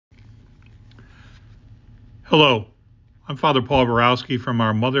Hello, I'm Father Paul Borowski from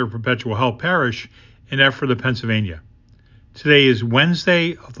our Mother of Perpetual Help Parish in Ephrata, Pennsylvania. Today is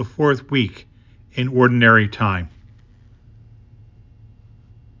Wednesday of the fourth week in Ordinary Time.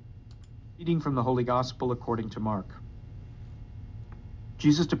 Reading from the Holy Gospel according to Mark.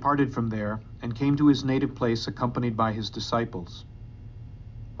 Jesus departed from there and came to his native place accompanied by his disciples.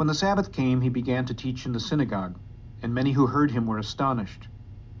 When the Sabbath came, he began to teach in the synagogue, and many who heard him were astonished.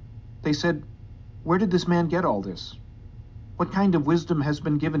 They said, "Where did this man get all this? What kind of wisdom has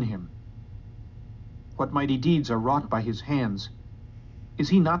been given him? What mighty deeds are wrought by his hands? Is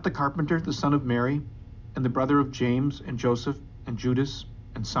he not the carpenter, the son of Mary, and the brother of James and Joseph and Judas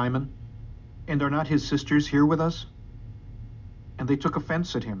and Simon? And are not his sisters here with us?" And they took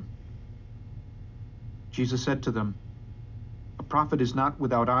offense at him. Jesus said to them, "A prophet is not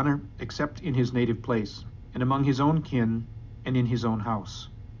without honor except in his native place, and among his own kin, and in his own house."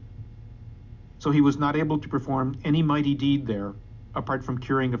 So he was not able to perform any mighty deed there, apart from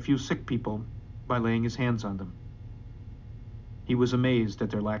curing a few sick people by laying his hands on them. He was amazed at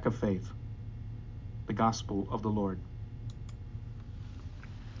their lack of faith. The Gospel of the Lord.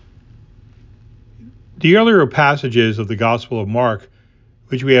 The earlier passages of the Gospel of Mark,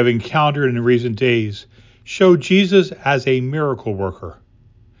 which we have encountered in recent days, show Jesus as a miracle worker,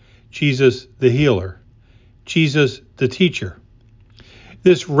 Jesus the healer, Jesus the teacher.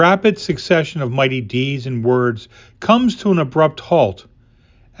 This rapid succession of mighty deeds and words comes to an abrupt halt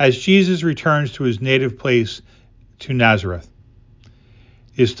as Jesus returns to his native place, to Nazareth.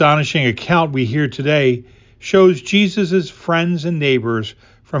 The astonishing account we hear today shows Jesus' friends and neighbors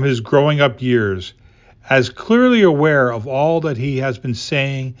from his growing up years as clearly aware of all that he has been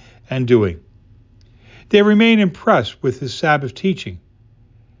saying and doing. They remain impressed with his Sabbath teaching.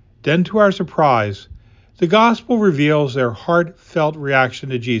 Then, to our surprise, the Gospel reveals their heartfelt reaction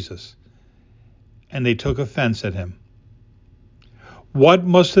to Jesus, and they took offense at him. What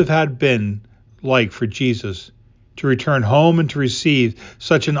must have had been like for Jesus to return home and to receive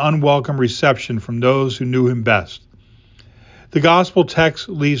such an unwelcome reception from those who knew him best? The Gospel text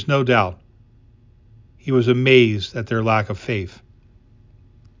leaves no doubt. He was amazed at their lack of faith.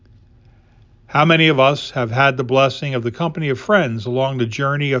 How many of us have had the blessing of the company of friends along the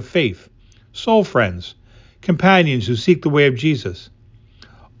journey of faith, soul friends, companions who seek the way of Jesus,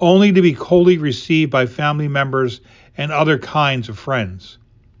 only to be coldly received by family members and other kinds of friends?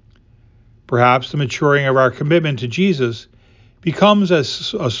 Perhaps the maturing of our commitment to Jesus becomes a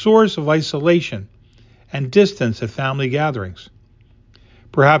source of isolation and distance at family gatherings.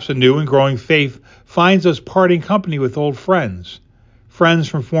 Perhaps a new and growing faith finds us parting company with old friends, friends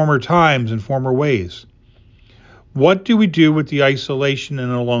from former times and former ways. What do we do with the isolation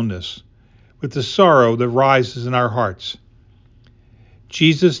and aloneness, with the sorrow that rises in our hearts?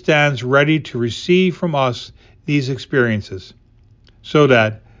 Jesus stands ready to receive from us these experiences, so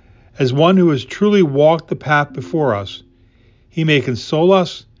that, as one who has truly walked the path before us, he may console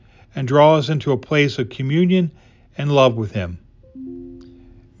us and draw us into a place of communion and love with him.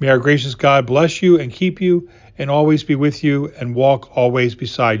 May our gracious God bless you and keep you and always be with you and walk always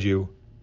beside you.